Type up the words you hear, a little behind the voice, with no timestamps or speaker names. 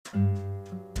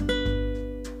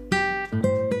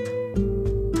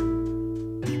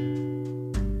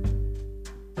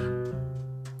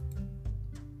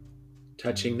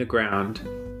touching the ground,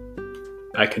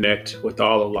 I connect with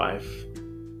all of life.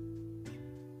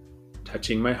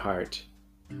 Touching my heart,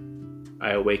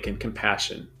 I awaken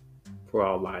compassion for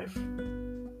all life.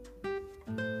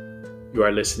 You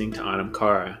are listening to Anam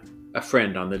Cara, a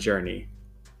friend on the journey,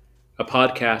 a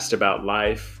podcast about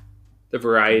life, the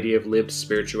variety of lived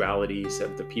spiritualities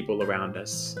of the people around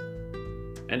us,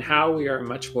 and how we are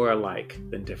much more alike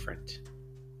than different.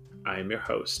 I am your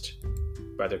host,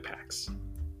 Brother Pax.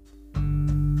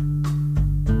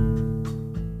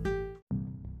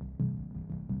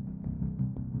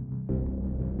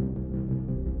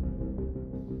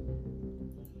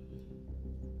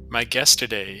 My guest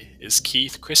today is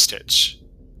Keith Christich.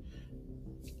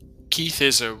 Keith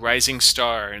is a rising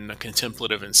star in the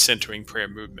contemplative and centering prayer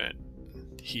movement.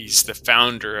 He's the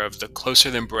founder of the Closer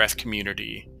Than Breath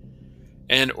community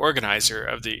and organizer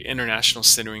of the International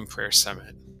Centering Prayer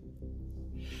Summit.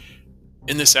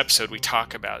 In this episode, we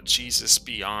talk about Jesus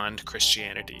beyond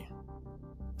Christianity,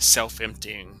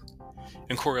 self-emptying,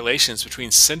 and correlations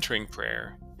between centering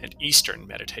prayer and Eastern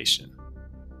meditation.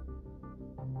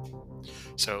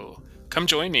 So come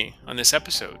join me on this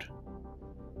episode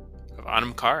of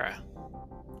Anam Cara,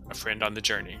 a friend on the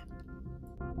journey.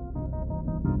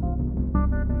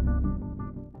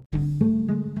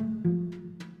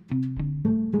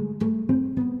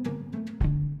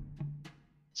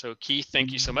 So Keith,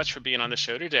 thank you so much for being on the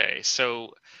show today.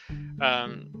 So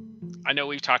I know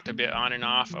we've talked a bit on and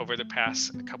off over the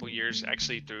past couple years,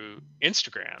 actually through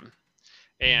Instagram.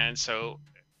 And so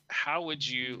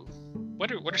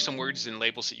what are some words and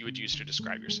labels that you would use to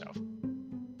describe yourself?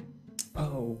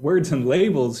 Oh, words and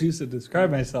labels used to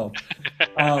describe myself.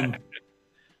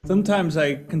 Sometimes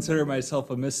I consider myself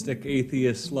a mystic,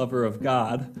 atheist, lover of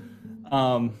God,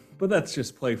 but that's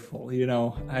just playful, you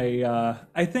know.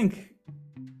 I think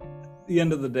at the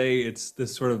end of the day, it's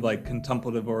this sort of like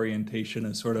contemplative orientation,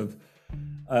 a sort of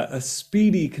a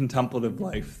speedy contemplative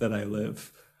life that I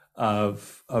live,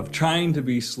 of trying to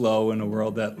be slow in a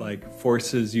world that like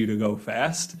forces you to go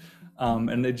fast,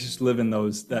 and they just live in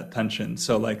that tension.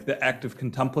 So like the active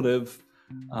contemplative,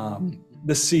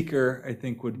 the seeker, I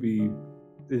think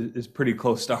is pretty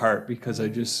close to heart, because I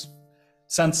just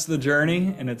sense the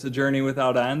journey, and it's a journey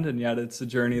without end, and yet it's a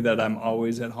journey that I'm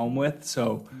always at home with.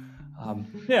 So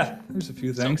there's a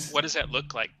few things. So what does that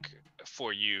look like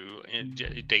for you in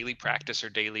daily practice or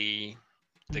daily?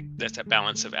 That's that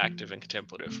balance of active and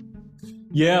contemplative.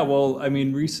 Yeah, well, I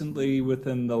mean, recently,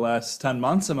 within the last 10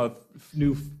 months, I'm a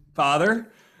new father.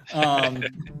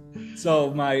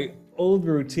 So my old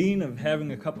routine of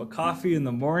having a cup of coffee in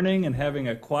the morning and having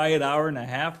a quiet hour and a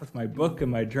half with my book and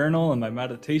my journal and my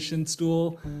meditation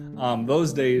stool,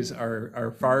 those days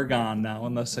are far gone now,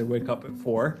 unless I wake up at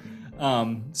 4.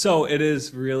 So it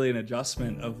is really an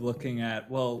adjustment of looking at,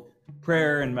 well,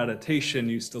 prayer and meditation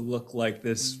used to look like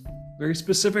this very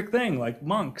specific thing, like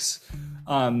monks.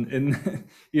 And,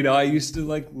 you know, I used to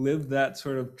like live that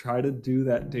sort of, try to do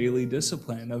that daily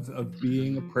discipline of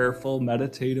being a prayerful,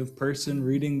 meditative person,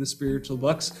 reading the spiritual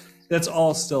books. That's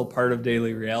all still part of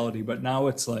daily reality. But now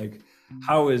it's like,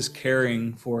 how is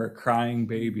caring for a crying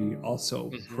baby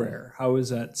also prayer? How is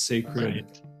that sacred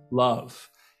love,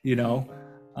 you know?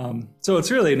 So it's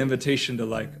really an invitation to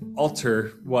like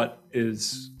alter what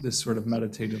is this sort of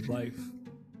meditative life.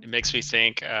 It makes me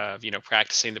think of,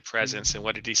 practicing the presence. And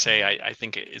what did he say? I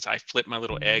think it's, I flip my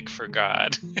little egg for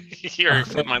God or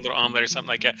flip my little omelet or something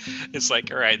like that. It's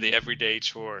like, all right, the everyday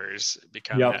chores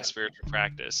become that spiritual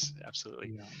practice.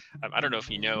 Absolutely. Yeah. I don't know if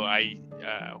you know, I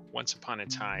once upon a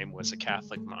time was a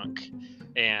Catholic monk,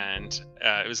 and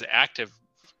it was an active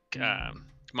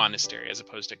monastery as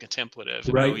opposed to contemplative.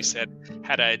 And I always said,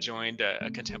 had I joined a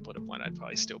contemplative one, I'd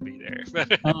probably still be there.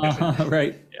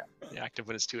 Right. Yeah. The active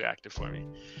one is too active for me.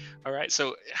 All right.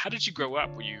 So how did you grow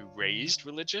up? Were you raised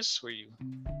religious? I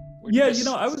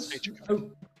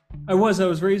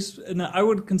was raised, and I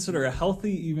would consider a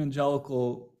healthy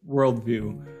evangelical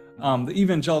worldview. The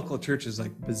evangelical church is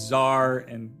like bizarre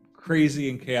and crazy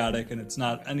and chaotic, and it's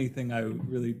not anything I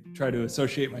would really try to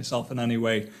associate myself in any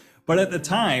way. But at the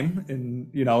time, in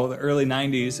the early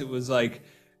 90s, it was like,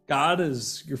 God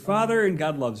is your father and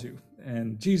God loves you.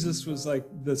 And Jesus was like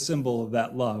the symbol of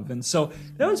that love. And so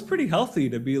that was pretty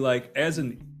healthy to be like, as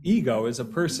an ego, as a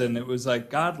person, it was like,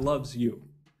 God loves you.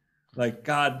 Like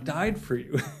God died for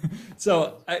you.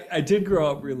 So I did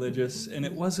grow up religious, and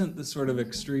it wasn't the sort of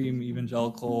extreme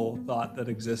evangelical thought that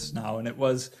exists now. And it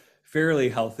was fairly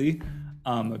healthy.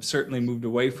 I've certainly moved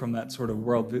away from that sort of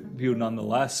worldview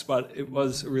nonetheless, but it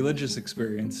was a religious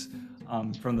experience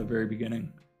from the very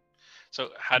beginning. So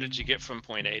how did you get from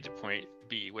point A to point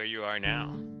B, where you are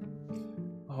now?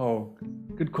 Oh,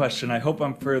 Good question. I hope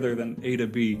I'm further than A to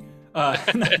B. Uh,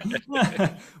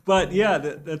 but yeah,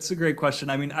 that's a great question.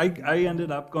 I mean, I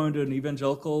ended up going to an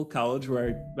evangelical college where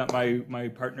I met my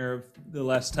partner of the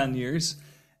last 10 years.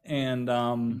 And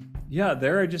yeah,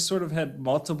 there I just sort of had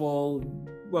multiple,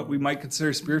 what we might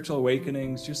consider spiritual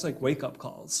awakenings, just like wake up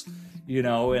calls,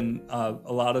 and a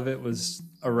lot of it was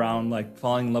around like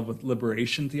falling in love with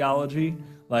liberation theology,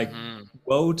 like Hmm.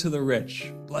 woe to the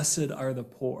rich, blessed are the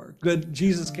poor. Good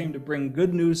Jesus came to bring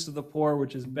good news to the poor,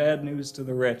 which is bad news to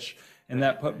the rich. And Right.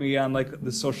 that put me on like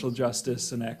the social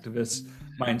justice and activist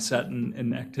mindset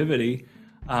and activity.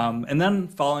 And then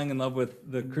falling in love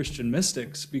with the Christian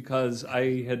mystics because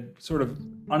I had sort of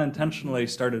unintentionally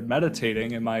started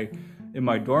meditating in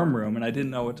my dorm room, and I didn't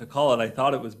know what to call it. I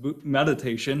thought it was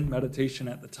meditation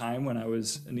at the time when I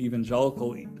was an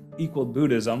evangelical equaled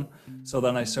Buddhism. So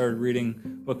then I started reading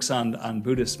books on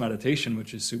Buddhist meditation,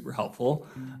 which is super helpful,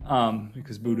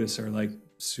 because Buddhists are like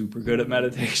super good at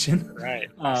meditation. Right.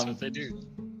 That's what um, they do.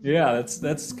 yeah,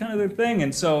 that's kind of their thing.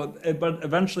 And so, but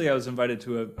eventually I was invited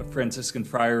to a Franciscan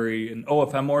friary, an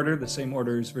OFM order, the same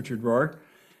order as Richard Rohr.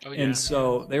 Oh And yeah.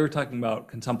 so they were talking about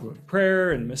contemplative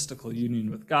prayer and mystical union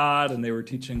with God, and they were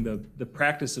teaching the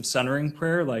practice of centering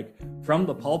prayer, like from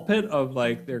the pulpit of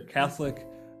like their Catholic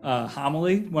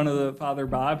homily. One of the Father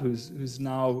Bob, who's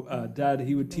now dead,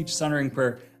 he would teach centering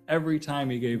prayer every time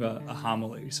he gave a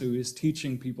homily. So he was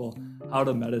teaching people how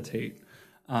to meditate,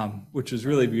 which was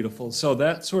really beautiful. So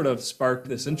that sort of sparked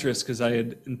this interest because I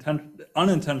had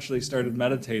unintentionally started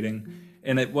meditating,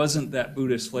 and it wasn't that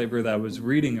Buddhist flavor that I was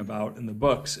reading about in the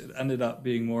books. It ended up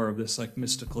being more of this like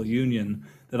mystical union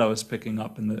that I was picking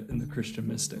up in the Christian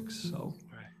mystics. So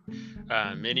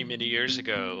Right. Many, many years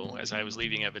ago, as I was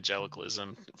leaving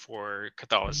evangelicalism for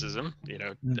Catholicism,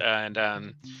 and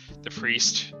the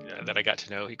priest that I got to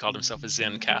know, he called himself a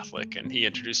Zen Catholic, and he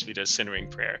introduced me to centering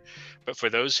prayer. But for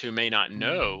those who may not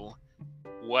know,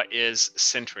 what is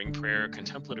centering prayer,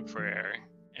 contemplative prayer,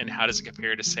 and how does it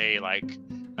compare to, say, like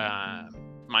uh,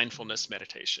 mindfulness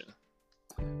meditation?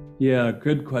 yeah,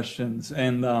 good questions.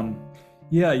 And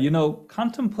yeah,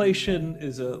 contemplation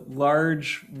is a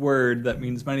large word that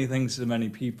means many things to many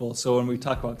people. So when we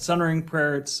talk about centering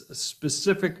prayer,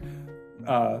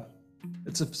 uh,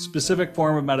 it's a specific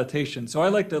form of meditation. So I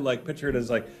like to like picture it as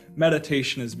like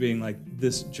meditation as being like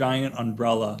this giant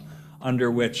umbrella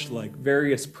under which like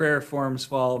various prayer forms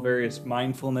fall, various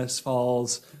mindfulness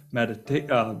falls,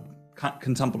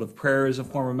 contemplative prayer is a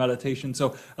form of meditation.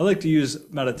 So I like to use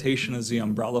meditation as the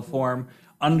umbrella form.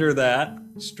 Under that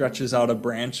stretches out a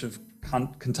branch of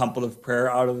contemplative prayer.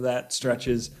 Out of that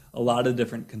stretches a lot of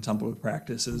different contemplative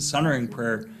practices. Centering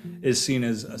prayer is seen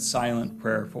as a silent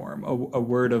prayer form,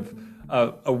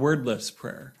 a wordless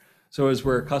prayer. So as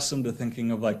we're accustomed to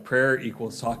thinking of like prayer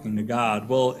equals talking to God,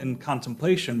 well, in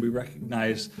contemplation, we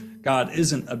recognize God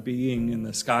isn't a being in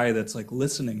the sky that's like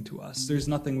listening to us. There's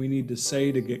nothing we need to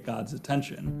say to get God's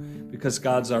attention because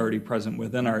God's already present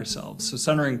within ourselves. So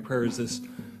centering prayer is this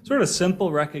sort of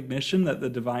simple recognition that the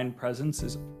divine presence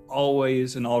is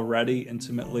always and already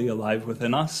intimately alive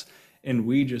within us. And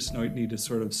we just need to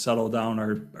sort of settle down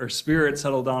our spirit,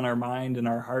 settle down our mind and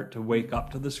our heart to wake up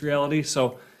to this reality.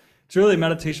 So it's really a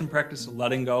meditation practice of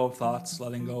letting go of thoughts,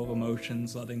 letting go of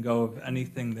emotions, letting go of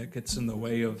anything that gets in the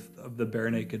way of the bare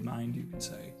naked mind, you could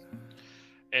say.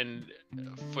 And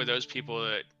for those people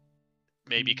that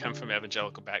maybe come from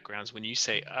evangelical backgrounds, when you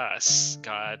say us,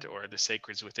 God or the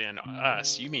sacred's within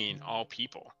us, you mean all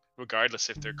people, regardless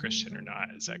if they're Christian or not.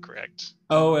 Is that correct?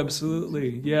 Oh,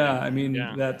 absolutely. Yeah. I mean,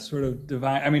 Yeah. that sort of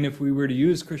divine, I mean, if we were to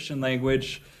use Christian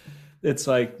language, it's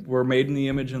like we're made in the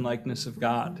image and likeness of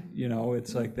God.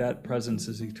 It's like that presence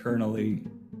is eternally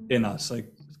in us. Like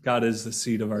God is the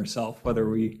seed of ourself, whether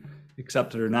we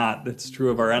accept it or not. That's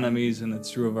true of our enemies and it's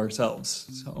true of ourselves.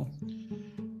 So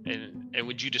And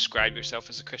would you describe yourself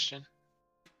as a Christian?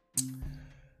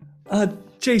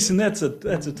 Jason, that's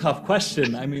a tough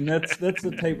question. I mean, that's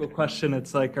the type of question.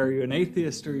 It's like, are you an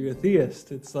atheist or are you a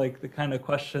theist? It's like the kind of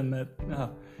question that,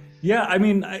 yeah. I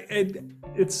mean,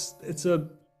 it's a.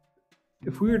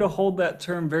 If we were to hold that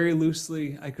term very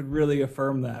loosely, I could really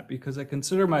affirm that because I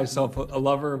consider myself a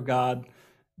lover of God.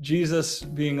 Jesus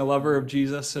being a lover of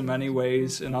Jesus in many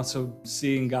ways, and also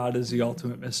seeing God as the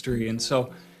ultimate mystery. And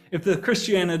so, if the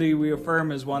Christianity we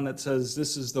affirm is one that says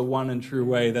this is the one and true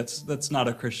way, that's not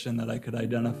a Christian that I could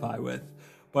identify with.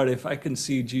 But if I can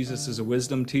see Jesus as a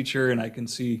wisdom teacher and I can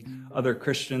see other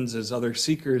Christians as other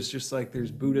seekers, just like there's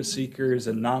Buddha seekers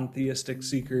and non-theistic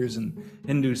seekers and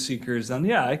Hindu seekers, then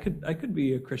yeah, I could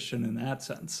be a Christian in that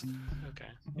sense. Okay.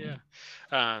 Yeah.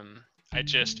 I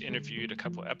just interviewed a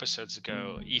couple episodes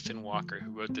ago Ethan Walker,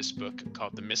 who wrote this book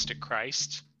called The Mystic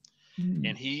Christ.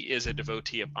 and he is a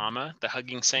devotee of Amma, the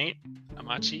hugging saint,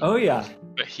 Amachi. Oh yeah.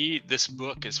 But this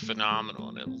book is phenomenal,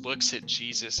 and it looks at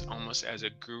Jesus almost as a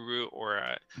guru or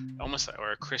a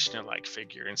Krishna-like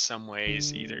figure in some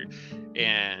ways, either,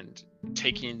 and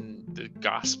taking the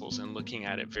Gospels and looking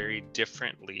at it very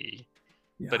differently.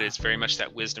 Yeah. But it's very much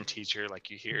that wisdom teacher, like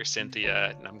you hear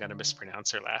Cynthia, and I'm going to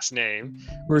mispronounce her last name.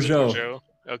 Bourgeot.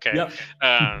 Okay. Yep.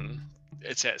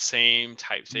 It's that same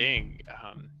type thing.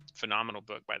 Phenomenal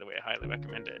book, by the way. I highly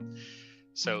recommend it.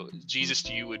 So Jesus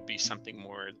to you would be something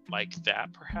more like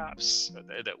that, perhaps,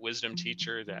 that wisdom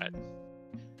teacher, that.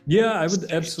 Yeah, I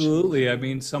would absolutely. I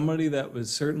mean, somebody that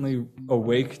was certainly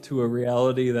awake to a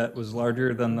reality that was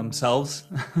larger than themselves,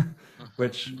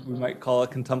 which we might call a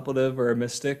contemplative or a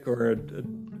mystic or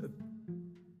an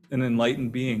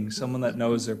enlightened being, someone that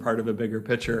knows they're part of a bigger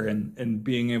picture, and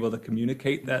being able to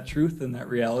communicate that truth and that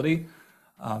reality.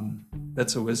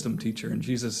 That's a wisdom teacher, and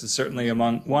Jesus is certainly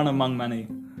one among many.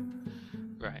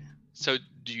 Right. So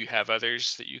do you have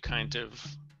others that you kind of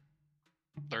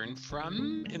learn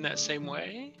from in that same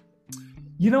way?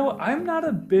 I'm not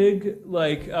a big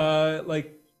I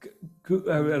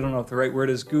don't know if the right word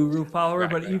is guru follower,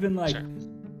 but even sure.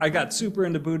 I got super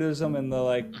into Buddhism in the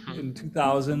in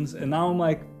 2000s, and now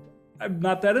I'm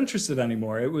not that interested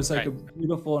anymore. It was a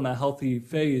beautiful and a healthy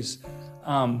phase.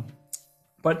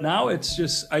 But now it's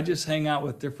just, I just hang out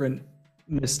with different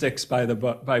mystics by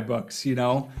books, and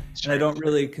I don't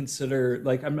really consider,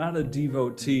 I'm not a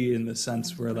devotee in the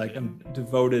sense where I'm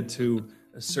devoted to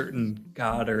a certain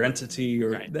God or entity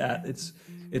or that.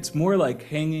 It's more like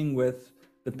hanging with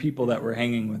the people that were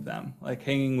hanging with them,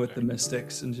 hanging with the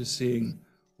mystics and just seeing,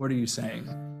 what are you saying?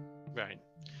 Right.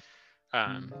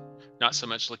 Not so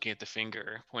much looking at the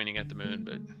finger pointing at the moon,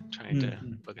 but trying to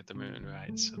look at the moon,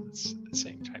 right? So it's the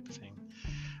same type of thing.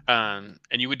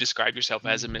 And you would describe yourself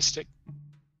as a mystic?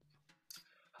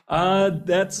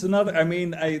 That's another,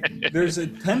 there's a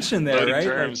tension there, Loading right?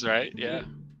 terms, right? Yeah.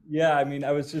 Yeah,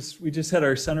 we just had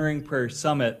our Centering Prayer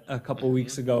Summit a couple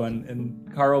weeks ago,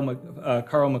 and Carl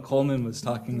McColman was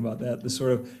talking about that, the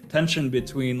sort of tension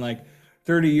between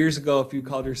 30 years ago, if you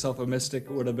called yourself a mystic,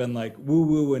 it would have been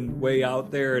woo-woo and way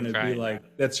out there, and it'd be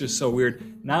that's just so weird.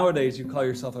 Nowadays, you call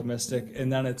yourself a mystic,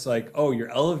 and then it's oh,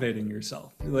 you're elevating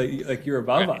yourself, like you're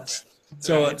above us.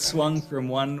 So it swung from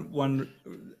one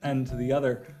end to the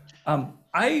other.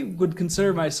 I would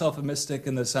consider myself a mystic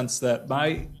in the sense that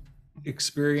my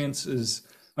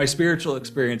spiritual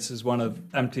experience is one of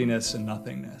emptiness and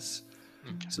nothingness.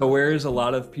 Okay. So whereas a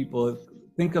lot of people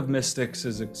think of mystics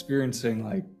as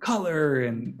experiencing color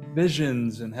and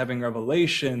visions and having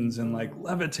revelations and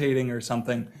levitating or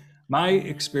something, my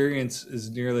experience is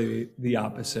nearly the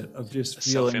opposite of just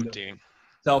feeling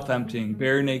self-emptying,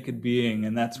 bare naked being.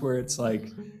 And that's where it's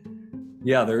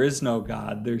there is no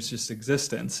God, there's just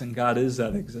existence, and God is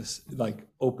that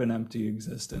open, empty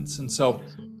existence. And so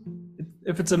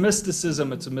if it's a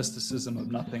mysticism, it's a mysticism of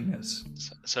nothingness.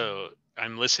 So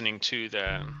I'm listening to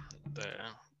the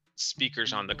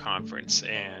speakers on the conference,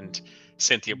 and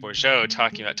Cynthia Bourgeot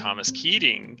talking about Thomas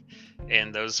Keating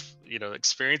and those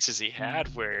experiences he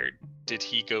had. Where did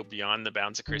he go beyond the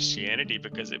bounds of Christianity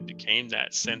because it became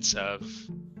that sense of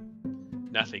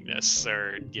nothingness?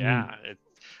 Or it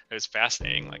was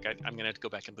fascinating. I'm gonna have to go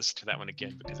back and listen to that one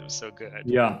again because it was so good.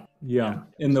 Yeah.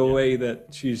 In the way that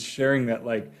she's sharing that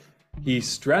he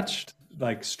stretched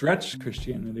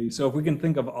Christianity. So if we can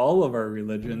think of all of our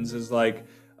religions as a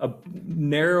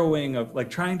narrowing of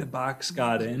trying to box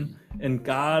God in, and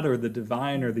God or the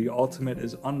divine or the ultimate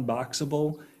is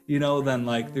unboxable, then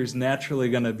there's naturally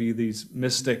going to be these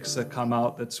mystics that come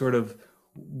out that sort of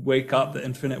wake up, the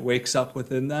infinite wakes up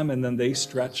within them, and then they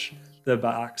stretch the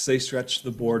box, they stretch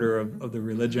the border of the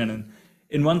religion. And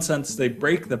in one sense, they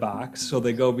break the box, so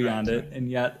they go beyond it, and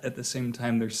yet at the same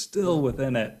time, they're still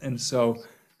within it. And so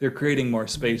they're creating more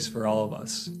space for all of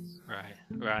us.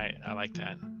 Right. I like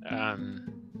that.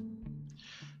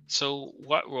 So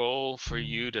what role for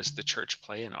you does the church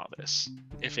play in all this,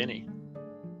 if any?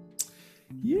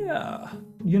 Yeah,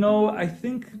 I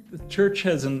think the church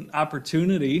has an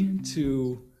opportunity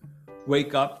to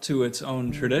wake up to its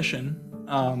own tradition.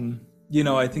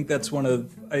 I think that's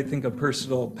a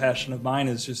personal passion of mine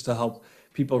is just to help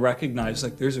people recognize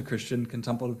there's a Christian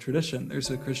contemplative tradition, there's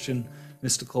a Christian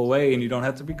mystical way, and you don't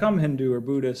have to become Hindu or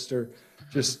Buddhist or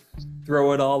just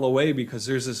throw it all away because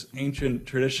there's this ancient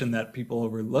tradition that people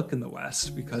overlook in the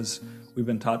West because we've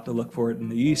been taught to look for it in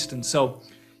the East. And so,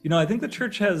 I think the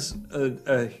church has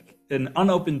an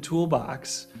unopened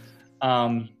toolbox.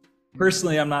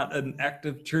 Personally, I'm not an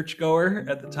active churchgoer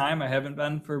at the time. I haven't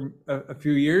been for a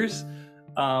few years.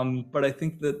 But I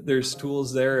think that there's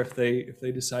tools there if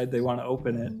they decide they want to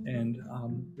open it, and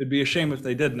it'd be a shame if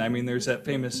they didn't. I mean, there's that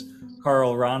famous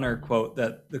Karl Rahner quote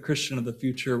that the Christian of the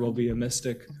future will be a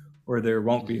mystic, or there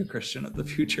won't be a Christian of the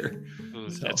future. Ooh,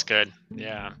 so. That's good.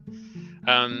 Yeah.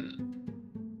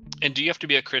 And do you have to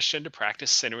be a Christian to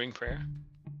practice centering prayer?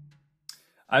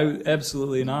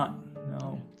 Absolutely not.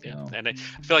 No. Yeah. No. And I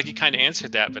feel like you kind of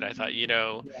answered that, but I thought,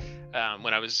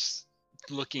 when I was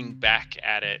looking back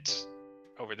at it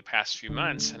over the past few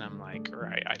months, and I'm like, all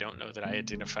right, I don't know that I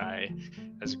identify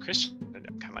as a Christian.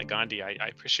 I'm kind of like Gandhi. I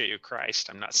appreciate you, Christ.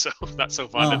 I'm not so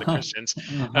fond of the Christians.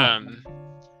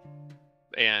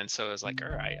 And so I was like, all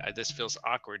right, this feels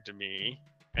awkward to me.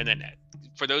 And then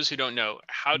for those who don't know,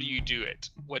 how do you do it?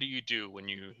 What do you do when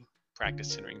you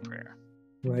practice centering prayer?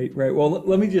 Right. Well,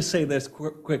 let me just say this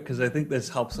quick, because I think this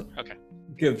helps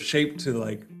give shape to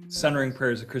like centering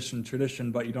prayer as a Christian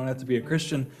tradition, but you don't have to be a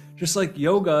Christian. Just like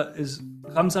yoga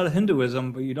comes out of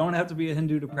Hinduism, but you don't have to be a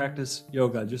Hindu to practice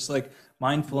yoga. Just like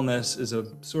mindfulness is a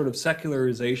sort of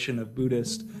secularization of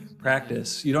Buddhist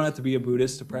practice. You don't have to be a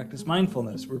Buddhist to practice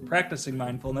mindfulness. We're practicing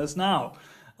mindfulness now.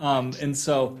 And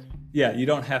so, yeah, you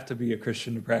don't have to be a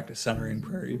Christian to practice centering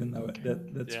prayer, even though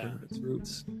that's sort of its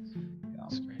roots. Yeah.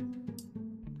 That's great.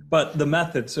 But the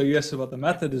method, so you asked about the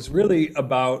method, is really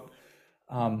about,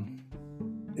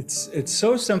 it's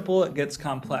so simple, it gets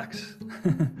complex.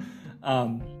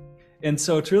 And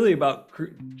so it's really about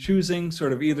choosing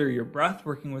sort of either your breath,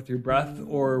 working with your breath,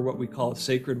 or what we call a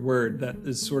sacred word that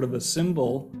is sort of a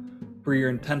symbol for your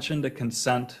intention to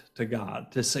consent to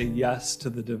God, to say yes to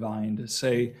the divine, to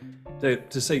say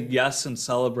yes and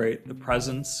celebrate the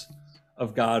presence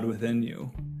of God within you.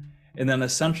 And then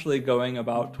essentially going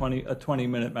about a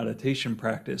 20-minute meditation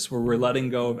practice where we're letting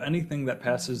go of anything that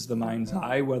passes the mind's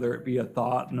eye, whether it be a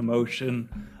thought, an emotion,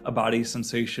 a body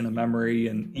sensation, a memory,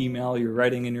 an email you're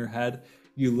writing in your head.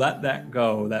 You let that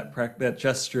go, that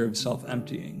gesture of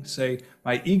self-emptying. Say,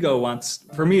 my ego wants,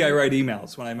 for me, I write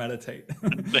emails when I meditate.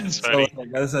 That's funny. So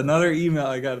there's another email,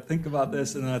 I got to think about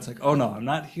this. And then it's like, oh no, I'm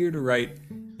not here to write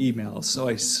emails. So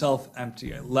I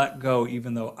self-empty, I let go,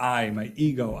 even though my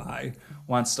ego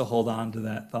wants to hold on to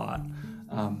that thought.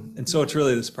 And so it's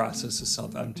really this process of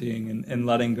self-emptying and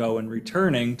letting go and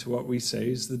returning to what we say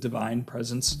is the divine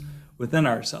presence within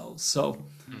ourselves. So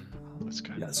that's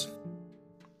good. Yes.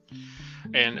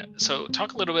 And so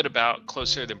talk a little bit about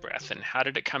Closer Than Breath, and how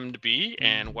did it come to be,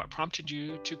 and what prompted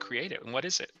you to create it, and what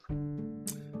is it?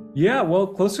 Yeah, well,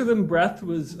 Closer Than Breath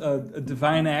was a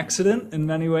divine accident in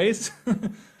many ways.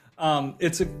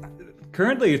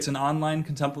 Currently it's an online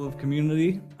contemplative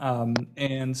community,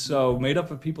 and so made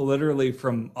up of people literally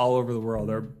from all over the world.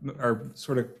 Our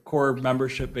sort of core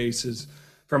membership base is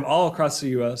from all across the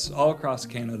US, all across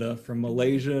Canada, from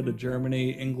Malaysia to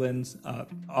Germany, England,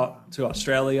 to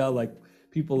Australia, like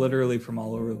people literally from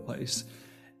all over the place.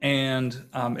 And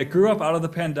it grew up out of the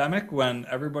pandemic when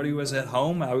everybody was at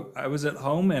home. I was at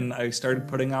home, and I started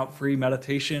putting out free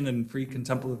meditation and free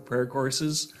contemplative prayer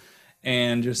courses,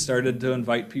 and just started to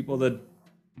invite people to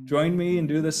join me and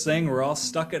do this thing. We're all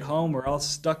stuck at home. We're all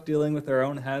stuck dealing with our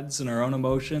own heads and our own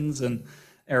emotions and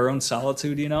our own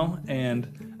solitude,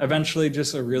 and eventually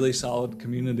just a really solid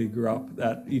community grew up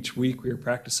that each week we were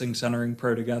practicing centering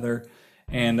prayer together.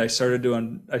 And I started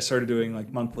doing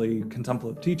like monthly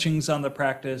contemplative teachings on the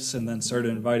practice, and then started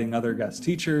inviting other guest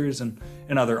teachers and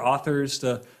other authors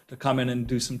to come in and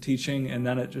do some teaching. And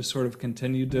then it just sort of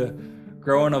continued to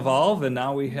grow and evolve. And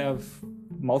now we have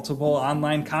multiple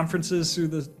online conferences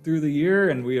through the year,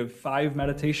 and we have 5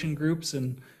 meditation groups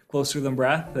and Closer Than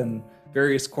Breath and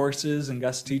various courses and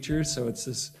guest teachers. So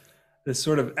it's this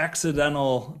sort of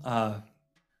accidental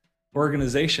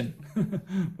organization,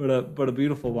 but a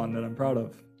beautiful one that I'm proud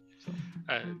of.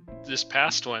 This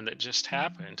past one that just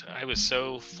happened, I was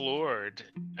so floored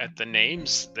at the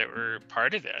names that were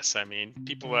part of this. I mean,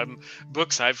 people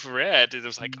books I've read, it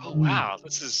was like, oh wow,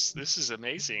 this is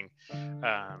amazing.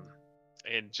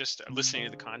 And just listening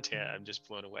to the content, I'm just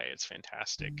blown away. It's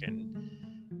fantastic, and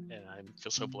I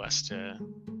feel so blessed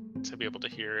to be able to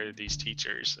hear these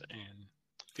teachers and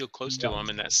feel close to them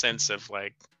in that sense of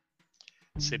like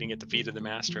sitting at the feet of the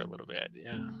master a little bit.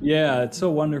 Yeah, it's so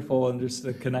wonderful, and just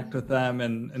to connect with them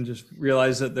and just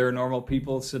realize that they're normal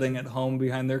people sitting at home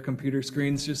behind their computer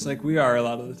screens just like we are a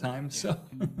lot of the time. So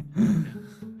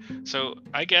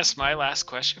I guess my last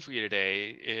question for you today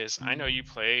is, I know you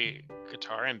play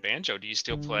guitar and banjo. Do you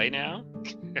still play now?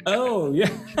 Oh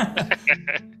yeah.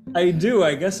 I do.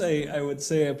 I guess I would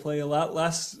say I play a lot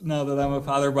less now that I'm a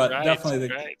father, but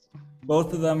definitely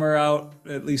both of them are out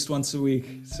at least once a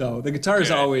week. So the guitar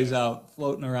is always out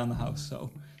floating around the house. So,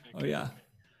 oh yeah.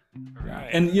 All Yeah. right.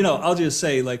 And I'll just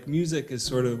say, like, music is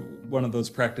sort of one of those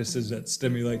practices that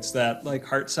stimulates that, like,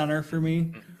 heart center for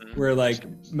me, Mhm. where, like,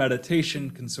 meditation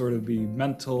can sort of be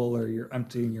mental, or you're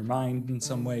emptying your mind in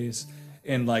some ways,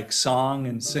 and, like, song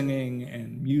and singing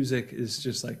and music is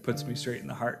just, like, puts me straight in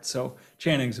the heart. So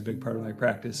chanting's a big part of my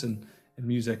practice, and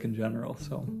music in general.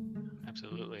 So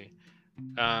Absolutely.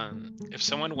 If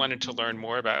someone wanted to learn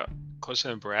more about Closer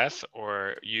Than Breath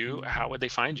or you, how would they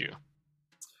find you?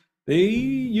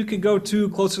 you could go to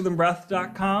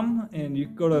closerthanbreath.com, and you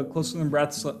can go to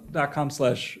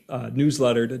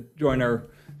closerthanbreath.com/newsletter to join our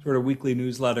sort of weekly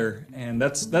newsletter. And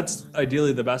that's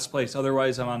ideally the best place.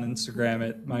 Otherwise, I'm on Instagram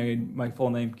at my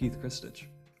full name, Keith Christich.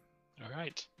 All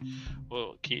right.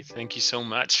 Well, Keith, thank you so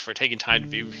much for taking time to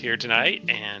be here tonight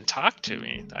and talk to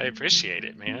me. I appreciate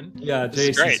it, man. Yeah, This is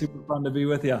Jason, great. super fun to be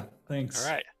with you. All Thanks.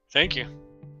 right. Thank you.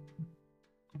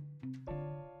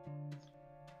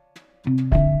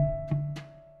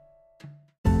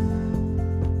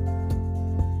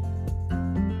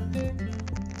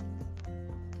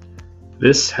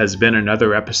 This has been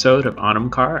another episode of Anam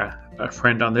Cara, a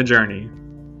friend on the journey.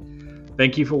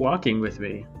 Thank you for walking with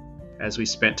me as we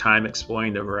spent time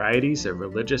exploring the varieties of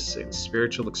religious and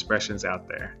spiritual expressions out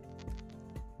there.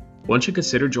 Won't you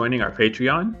consider joining our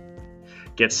Patreon?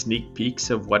 Get sneak peeks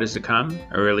of what is to come,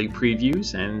 early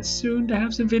previews, and soon to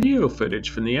have some video footage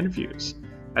from the interviews,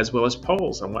 as well as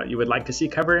polls on what you would like to see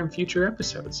covered in future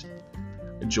episodes.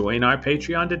 Join our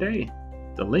Patreon today.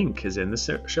 The link is in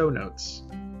the show notes.